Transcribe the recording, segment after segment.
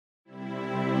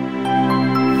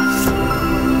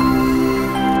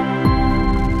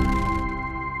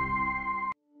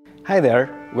Hi there,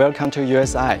 welcome to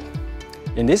USI.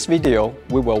 In this video,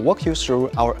 we will walk you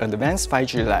through our advanced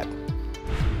 5G lab.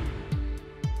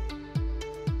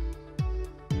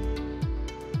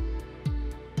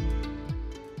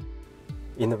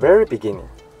 In the very beginning,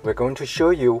 we're going to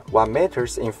show you what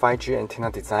matters in 5G antenna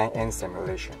design and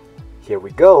simulation. Here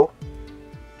we go!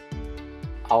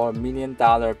 Our $1 million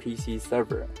PC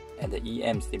server and the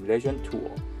EM simulation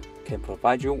tool can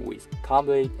provide you with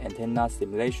complete antenna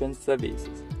simulation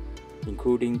services,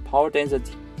 including power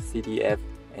density, CDF,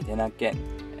 antenna gain,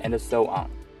 and so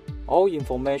on. All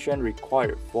information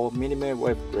required for millimeter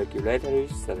wave regulatory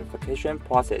certification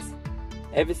process.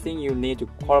 Everything you need to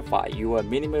qualify your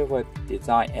millimeter wave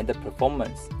design and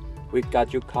performance, we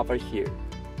got you covered here.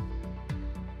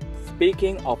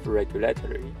 Speaking of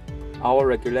regulatory, our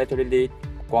regulatory lead,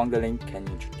 Guangdelin, can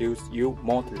introduce you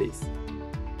more to this.